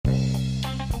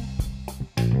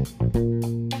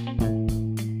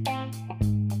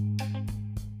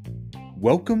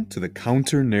Welcome to the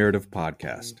Counter Narrative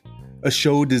Podcast, a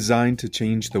show designed to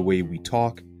change the way we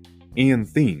talk and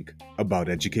think about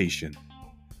education.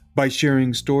 By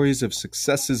sharing stories of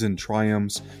successes and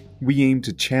triumphs, we aim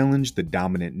to challenge the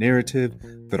dominant narrative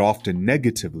that often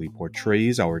negatively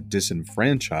portrays our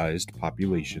disenfranchised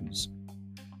populations.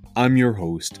 I'm your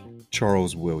host,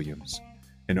 Charles Williams,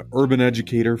 an urban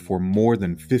educator for more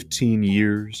than 15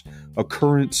 years, a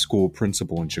current school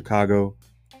principal in Chicago,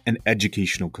 an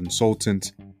educational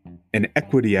consultant, an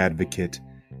equity advocate,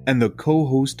 and the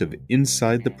co-host of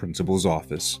Inside the Principal's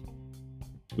Office.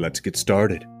 Let's get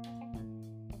started.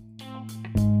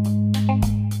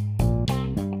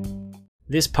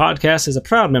 This podcast is a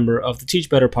proud member of the Teach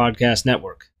Better Podcast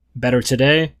Network. Better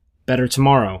today, better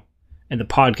tomorrow, and the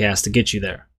podcast to get you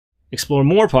there. Explore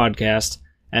more podcasts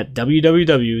at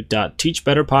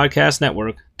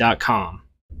www.teachbetterpodcastnetwork.com.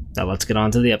 Now let's get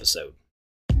on to the episode.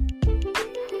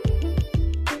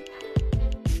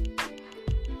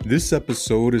 This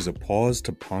episode is a pause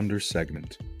to ponder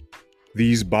segment.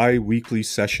 These bi-weekly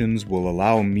sessions will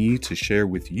allow me to share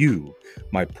with you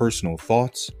my personal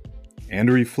thoughts and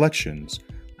reflections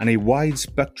on a wide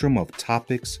spectrum of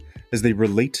topics as they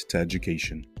relate to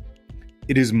education.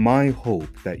 It is my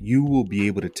hope that you will be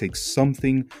able to take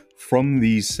something from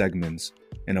these segments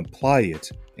and apply it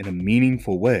in a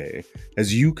meaningful way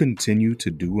as you continue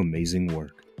to do amazing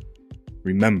work.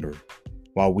 Remember,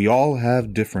 while we all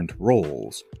have different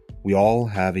roles, we all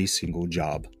have a single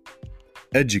job: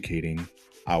 educating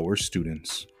our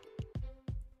students.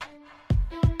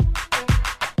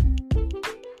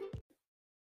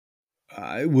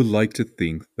 I would like to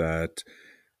think that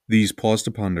these pause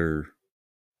to ponder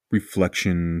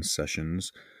reflection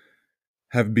sessions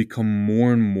have become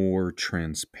more and more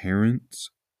transparent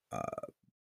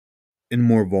and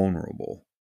more vulnerable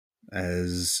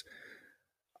as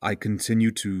I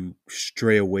continue to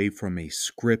stray away from a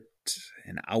script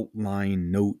and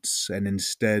outline notes and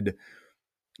instead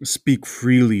speak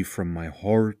freely from my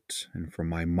heart and from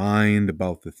my mind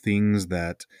about the things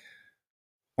that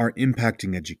are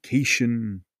impacting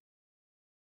education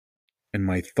and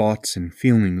my thoughts and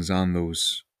feelings on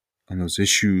those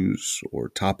issues or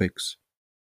topics.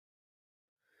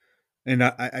 And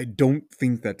I don't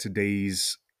think that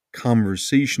today's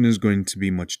conversation is going to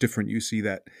be much different. You see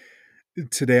that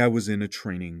today I was in a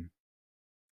training,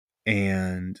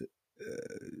 and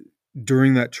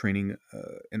during that training,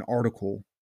 an article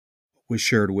was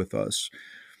shared with us,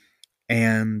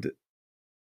 and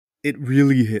it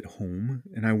really hit home.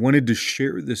 And I wanted to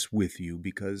share this with you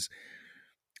because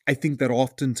I think that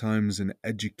oftentimes in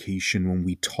education, when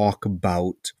we talk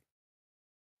about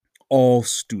all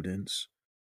students,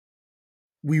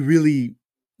 we really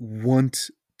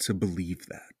want to believe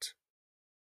that.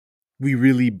 We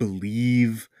really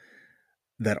believe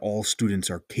that all students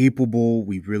are capable.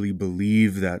 We really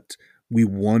believe that we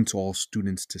want all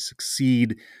students to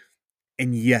succeed.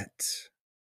 And yet,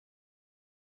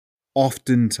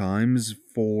 oftentimes,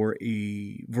 for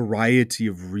a variety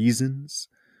of reasons,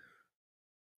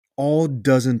 all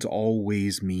doesn't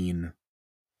always mean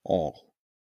all.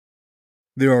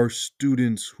 There are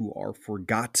students who are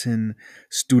forgotten,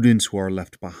 students who are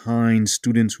left behind,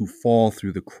 students who fall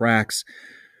through the cracks.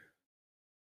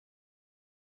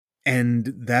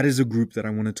 And that is a group that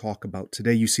I want to talk about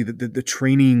today. You see that the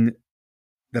training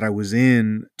that I was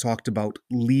in talked about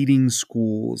leading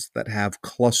schools that have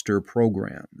cluster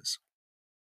programs.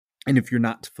 And if you're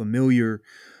not familiar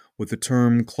with the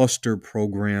term, cluster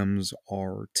programs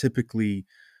are typically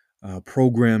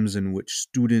programs in which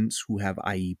students who have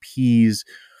IEPs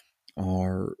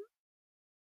are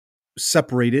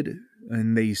separated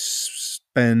and they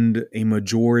spend a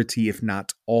majority, if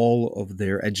not all, of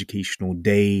their educational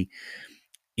day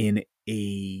in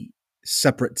a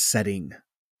separate setting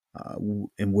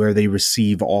and where they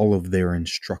receive all of their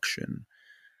instruction.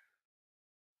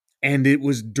 And it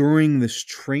was during this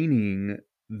training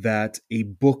that a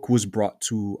book was brought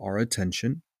to our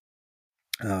attention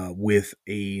with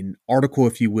an article,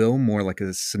 if you will, more like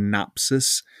a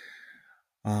synopsis.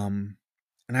 And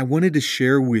I wanted to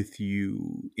share with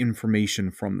you information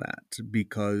from that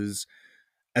because,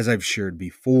 as I've shared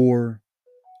before,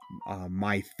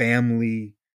 my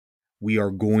family, we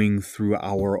are going through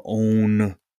our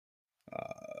own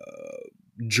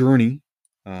journey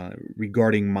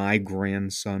regarding my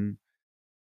grandson.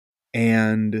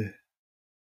 And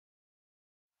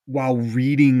while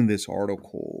reading this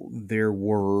article, there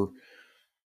were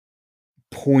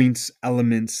points,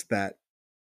 elements that,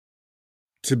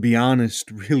 to be honest,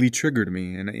 really triggered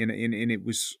me. And it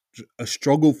was a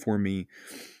struggle for me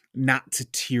not to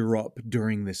tear up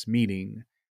during this meeting,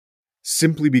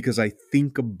 simply because I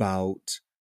think about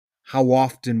how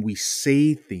often we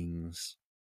say things,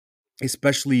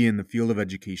 especially in the field of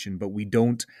education, but we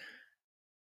don't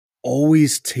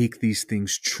always take these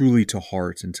things truly to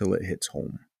heart until it hits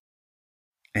home.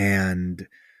 And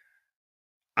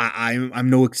I'm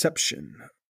no exception.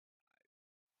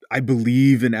 I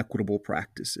believe in equitable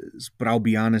practices, but I'll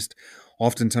be honest,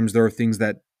 oftentimes there are things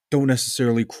that don't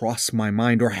necessarily cross my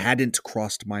mind or hadn't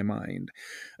crossed my mind,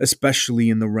 especially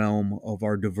in the realm of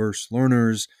our diverse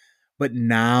learners. But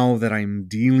now that I'm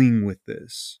dealing with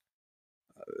this,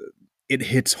 it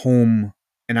hits home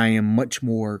and I am much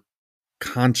more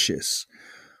conscious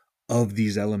of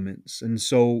these elements. And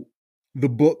so the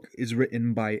book is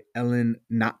written by Ellen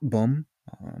Notbaum,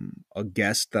 a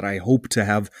guest that I hope to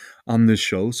have on this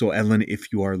show. So, Ellen,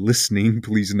 if you are listening,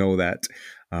 please know that.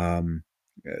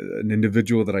 An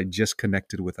individual that I just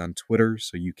connected with on Twitter,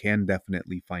 so you can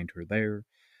definitely find her there,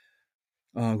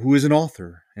 who is an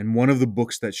author. And one of the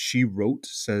books that she wrote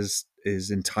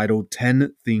is entitled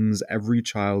 10 Things Every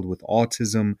Child with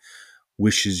Autism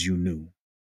Wishes You Knew.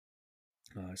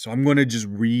 So I'm going to just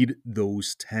read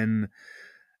those 10,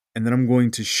 and then I'm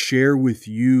going to share with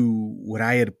you what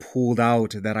I had pulled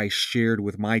out that I shared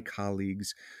with my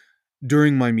colleagues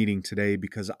during my meeting today,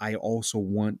 because I also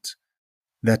want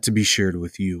that to be shared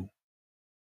with you.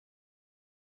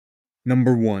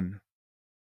 Number 1,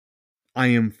 I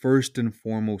am first and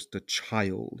foremost a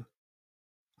child.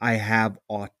 I have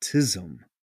autism.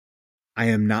 I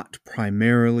am not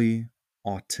primarily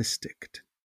autistic.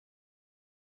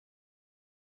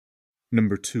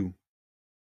 Number 2,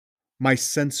 my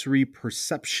sensory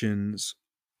perceptions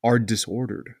are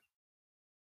disordered.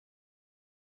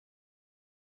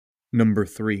 Number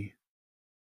 3,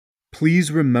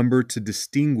 please remember to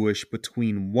distinguish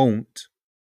between won't,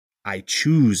 I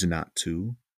choose not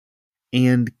to,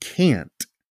 and can't,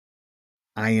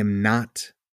 I am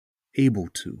not able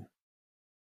to.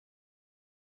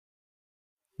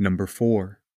 Number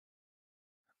 4,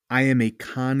 I am a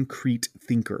concrete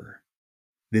thinker.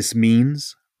 This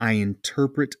means I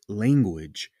interpret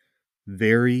language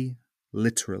very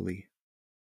literally.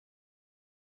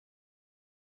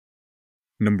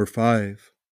 Number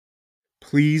 5,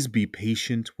 please be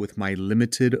patient with my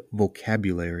limited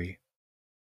vocabulary.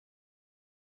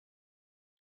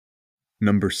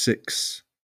 Number 6,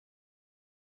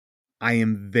 I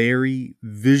am very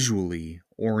visually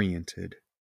oriented.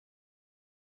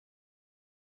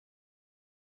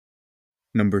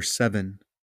 Number 7,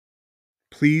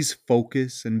 please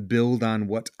focus and build on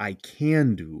what I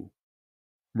can do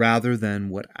rather than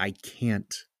what I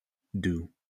can't do.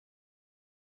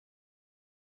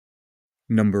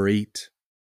 Number 8,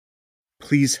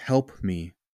 please help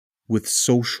me with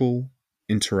social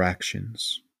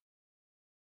interactions.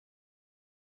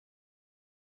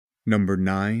 Number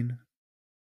 9,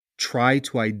 try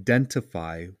to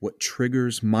identify what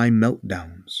triggers my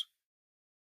meltdowns.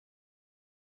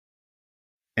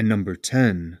 And number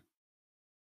 10,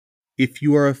 if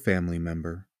you are a family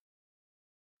member,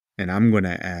 and I'm going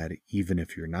to add, even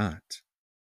if you're not,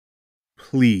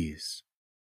 please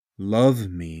love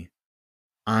me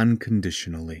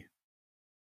unconditionally.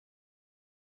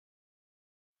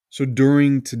 So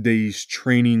during today's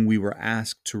training, we were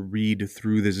asked to read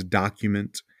through this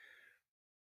document,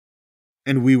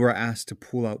 and we were asked to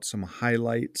pull out some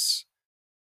highlights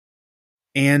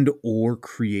and or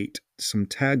create some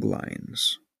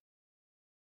taglines.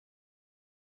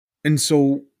 And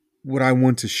so what I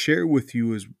want to share with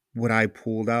you is what I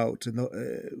pulled out. And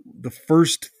the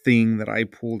first thing that I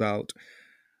pulled out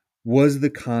was the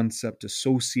concept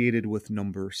associated with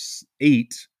number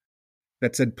 8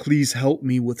 that said, please help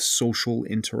me with social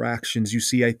interactions. You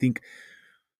see, I think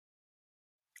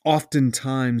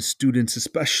oftentimes students,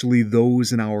 especially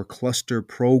those in our cluster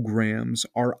programs,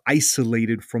 are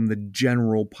isolated from the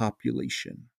general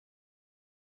population.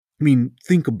 I mean,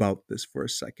 think about this for a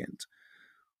second.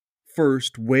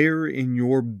 First, where in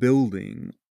your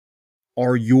building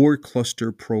are your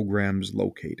cluster programs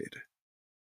located?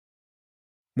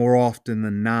 More often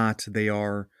than not, they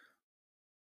are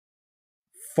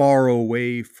far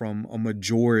away from a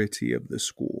majority of the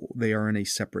school. They are in a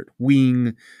separate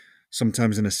wing,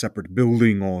 sometimes in a separate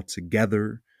building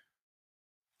altogether,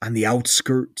 on the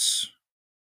outskirts.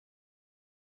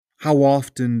 How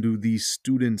often do these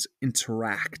students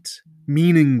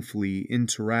meaningfully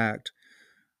interact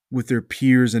with their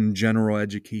peers in general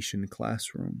education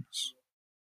classrooms?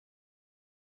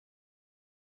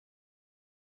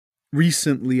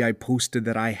 Recently, I posted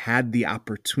that I had the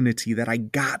opportunity, that I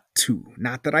got to,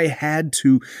 not that I had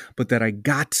to, but that I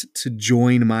got to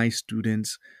join my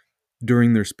students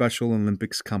during their Special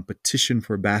Olympics competition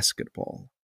for basketball.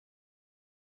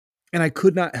 And I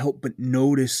could not help but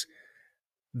notice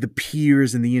the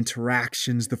peers and the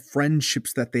interactions, the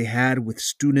friendships that they had with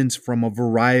students from a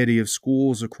variety of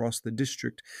schools across the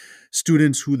district,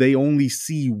 students who they only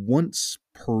see once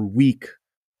per week,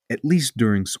 at least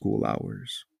during school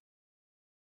hours.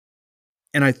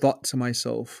 And I thought to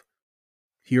myself,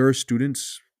 here are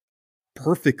students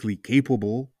perfectly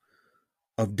capable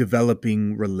of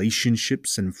developing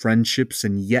relationships and friendships,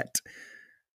 and yet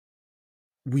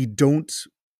we don't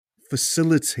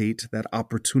facilitate that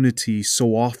opportunity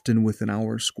so often within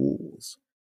our schools.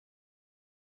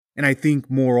 And I think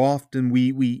more often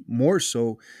we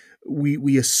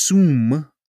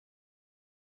assume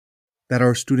that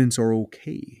our students are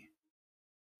okay,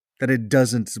 that it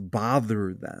doesn't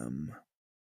bother them.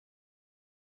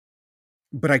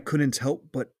 But I couldn't help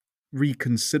but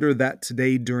reconsider that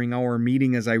today during our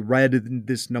meeting as I read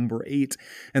this number 8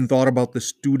 and thought about the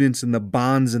students and the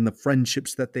bonds and the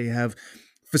friendships that they have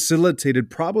facilitated,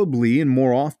 probably and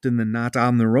more often than not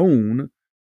on their own.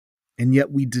 And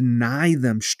yet we deny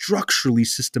them structurally,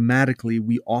 systematically.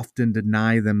 We often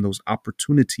deny them those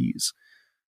opportunities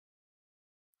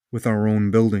with our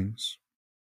own buildings.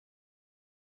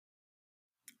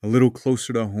 A little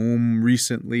closer to home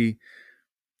recently,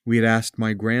 we had asked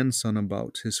my grandson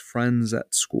about his friends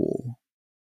at school.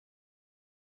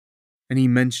 And he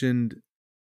mentioned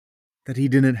that he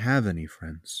didn't have any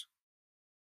friends.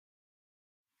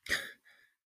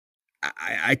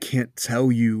 I can't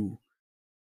tell you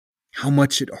how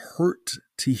much it hurt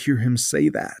to hear him say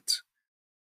that.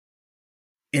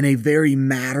 In a very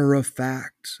matter of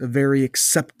fact, a very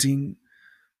accepting,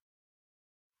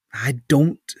 I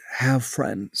don't have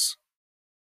friends.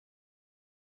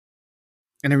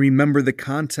 And I remember the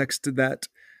context that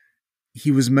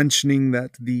he was mentioning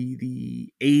that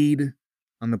the aide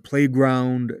on the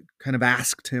playground kind of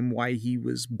asked him why he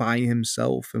was by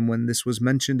himself. And when this was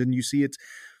mentioned, and you see it,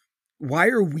 why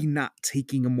are we not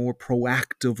taking a more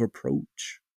proactive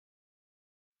approach?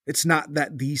 It's not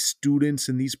that these students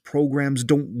and these programs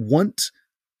don't want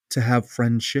to have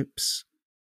friendships,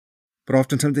 but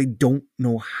oftentimes they don't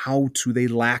know how to. They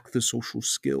lack the social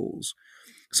skills.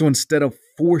 So instead of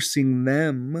forcing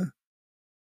them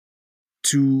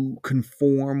to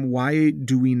conform, why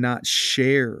do we not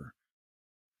share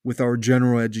with our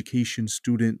general education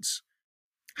students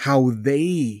how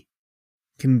they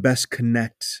can best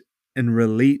connect and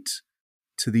relate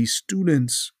to these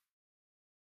students?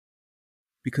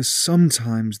 Because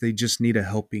sometimes they just need a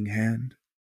helping hand.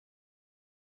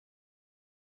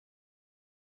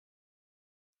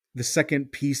 The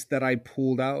second piece that I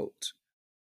pulled out,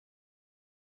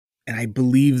 and I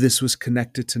believe this was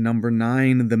connected to number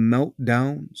 9, the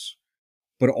meltdowns,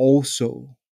 but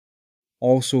also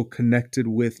connected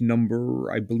with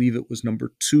I believe it was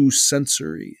number 2,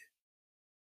 sensory.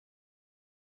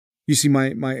 You see,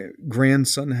 my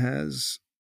grandson has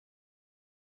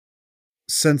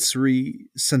sensory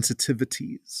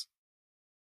sensitivities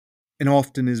and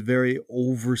often is very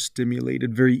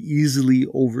overstimulated, very easily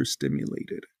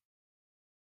overstimulated.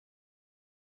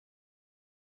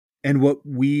 And what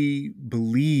we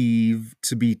believe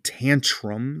to be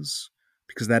tantrums,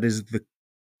 because that is the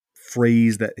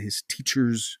phrase that his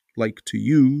teachers like to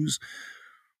use,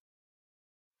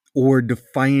 or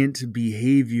defiant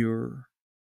behavior,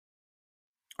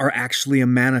 are actually a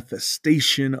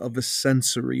manifestation of a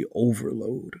sensory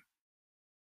overload.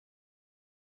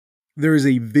 There is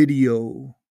a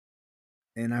video,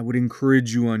 and I would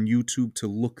encourage you on YouTube to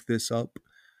look this up,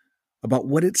 about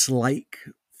what it's like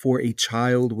for a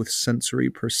child with sensory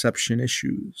perception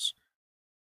issues.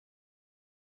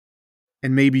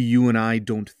 And maybe you and I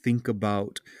don't think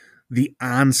about the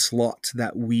onslaught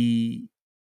that we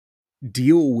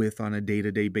deal with on a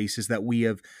day-to-day basis, that we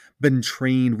have been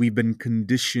trained, we've been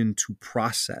conditioned to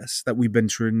process, that we've been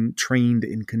trained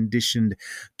and conditioned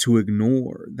to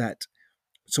ignore, that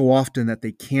so often that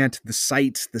they can't, the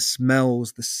sights, the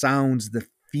smells, the sounds, the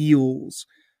feels,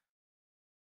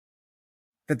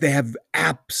 that they have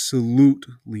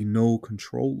absolutely no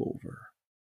control over.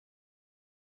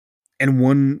 And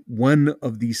one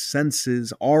of these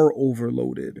senses are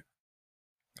overloaded,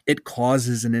 it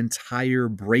causes an entire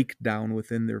breakdown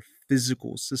within their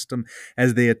physical system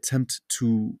as they attempt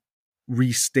to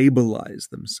restabilize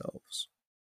themselves.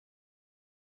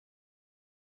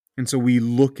 And so we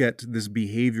look at this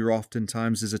behavior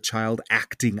oftentimes as a child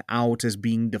acting out, as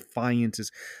being defiant,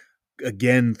 as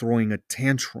again throwing a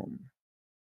tantrum.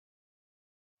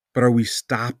 But are we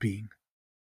stopping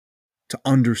to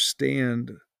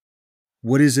understand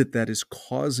what is it that is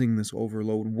causing this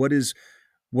overload? What is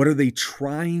What are they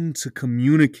trying to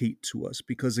communicate to us?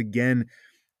 Because again,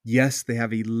 yes, they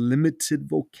have a limited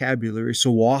vocabulary.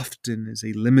 So often is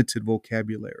a limited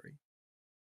vocabulary.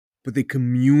 But they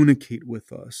communicate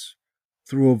with us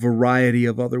through a variety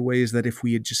of other ways that if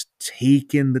we had just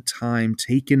taken the time,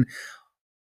 taken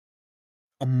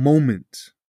a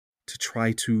moment to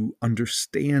try to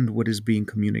understand what is being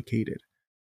communicated,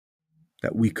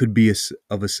 that we could be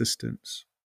of assistance.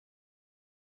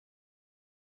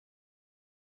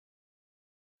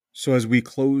 So as we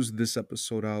close this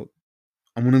episode out,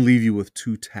 I'm going to leave you with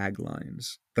 2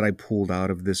 taglines that I pulled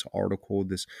out of this article,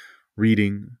 this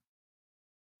reading.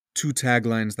 2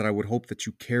 taglines that I would hope that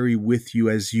you carry with you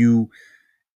as you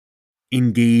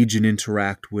engage and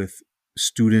interact with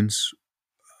students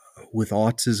with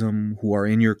autism who are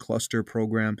in your cluster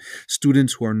program,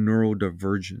 students who are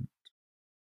neurodivergent.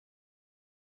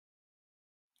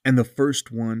 And the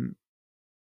first one,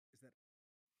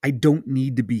 I don't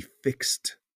need to be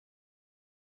fixed.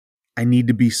 I need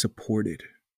to be supported.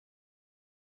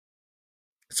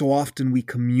 So often we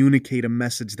communicate a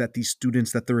message that these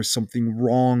students, that there is something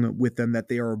wrong with them, that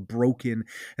they are broken,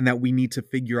 and that we need to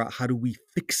figure out how do we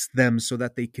fix them so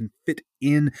that they can fit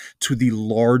in to the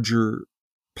larger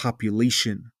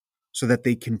population, so that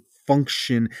they can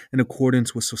function in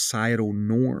accordance with societal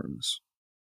norms.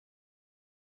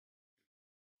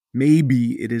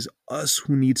 Maybe it is us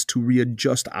who needs to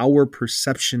readjust our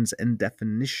perceptions and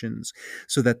definitions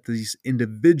so that these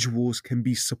individuals can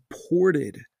be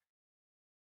supported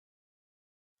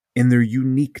in their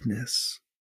uniqueness.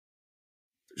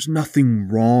 There's nothing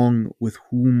wrong with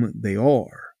whom they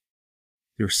are.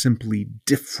 They're simply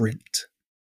different.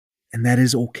 And that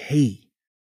is okay.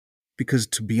 Because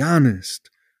to be honest,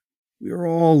 we are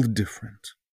all different.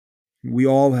 We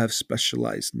all have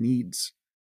specialized needs.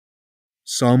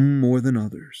 Some more than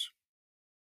others.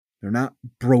 They're not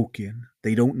broken.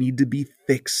 They don't need to be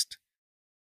fixed.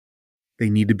 They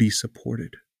need to be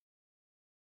supported.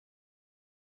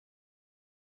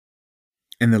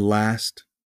 And the last,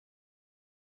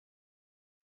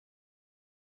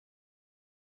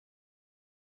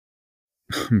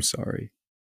 I'm sorry.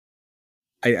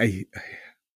 I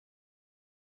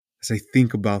as I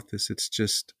think about this, it's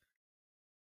just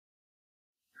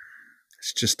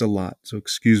a lot. So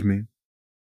excuse me.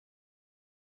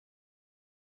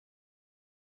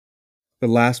 The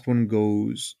last one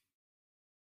goes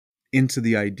into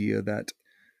the idea that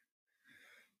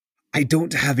I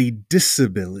don't have a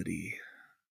disability.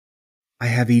 I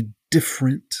have a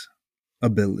different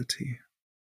ability.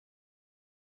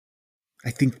 I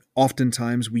think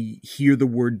oftentimes we hear the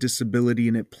word disability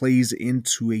and it plays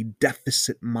into a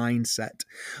deficit mindset.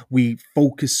 We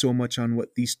focus so much on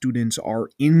what these students are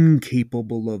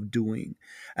incapable of doing,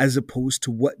 as opposed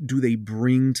to what do they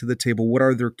bring to the table? What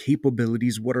are their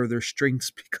capabilities? What are their strengths?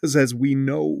 Because as we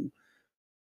know,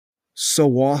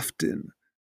 so often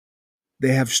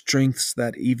they have strengths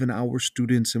that even our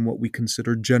students in what we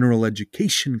consider general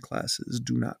education classes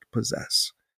do not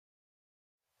possess.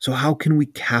 So how can we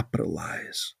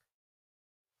capitalize?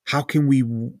 How can we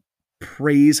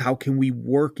praise? How can we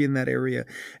work in that area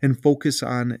and focus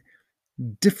on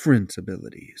different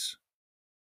abilities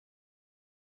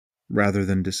rather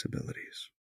than disabilities?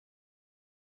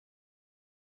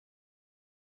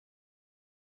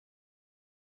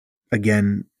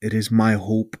 Again, it is my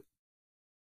hope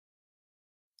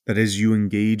that as you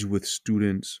engage with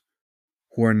students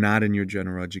who are not in your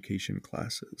general education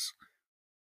classes,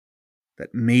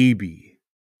 that maybe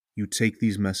you take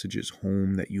these messages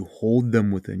home, that you hold them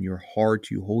within your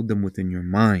heart, you hold them within your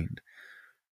mind.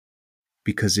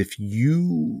 Because if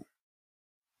you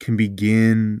can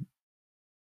begin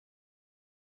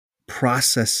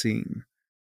processing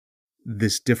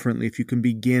this differently, if you can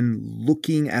begin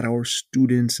looking at our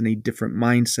students in a different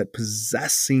mindset,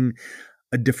 possessing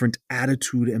a different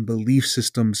attitude and belief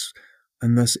systems,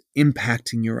 and thus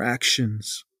impacting your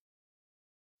actions,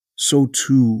 so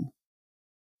too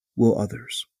will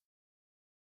others.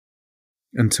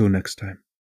 Until next time.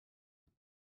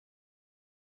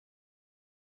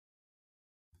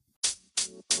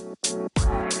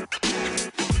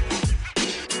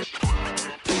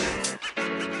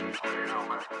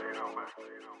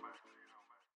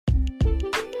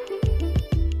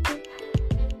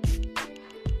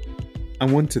 I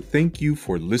want to thank you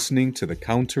for listening to the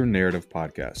Counter Narrative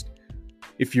Podcast.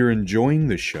 If you're enjoying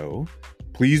the show,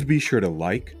 please be sure to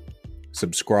like,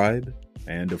 subscribe,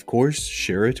 and of course,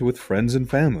 share it with friends and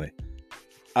family.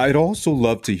 I'd also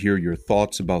love to hear your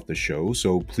thoughts about the show,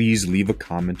 so please leave a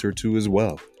comment or two as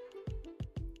well.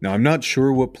 Now, I'm not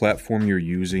sure what platform you're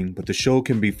using, but the show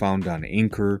can be found on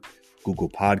Anchor, Google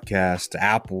Podcast,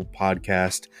 Apple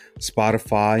Podcast,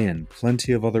 Spotify, and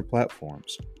plenty of other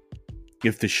platforms.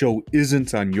 If the show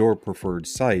isn't on your preferred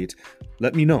site,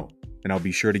 let me know, and I'll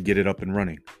be sure to get it up and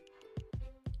running.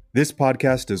 This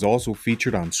podcast is also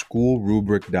featured on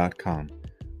schoolrubric.com,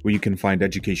 where you can find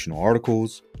educational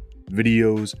articles,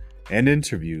 videos, and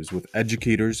interviews with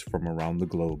educators from around the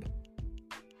globe.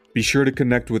 Be sure to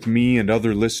connect with me and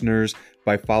other listeners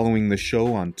by following the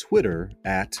show on Twitter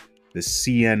at the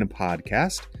CN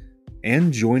Podcast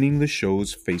and joining the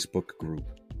show's Facebook group.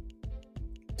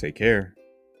 Take care.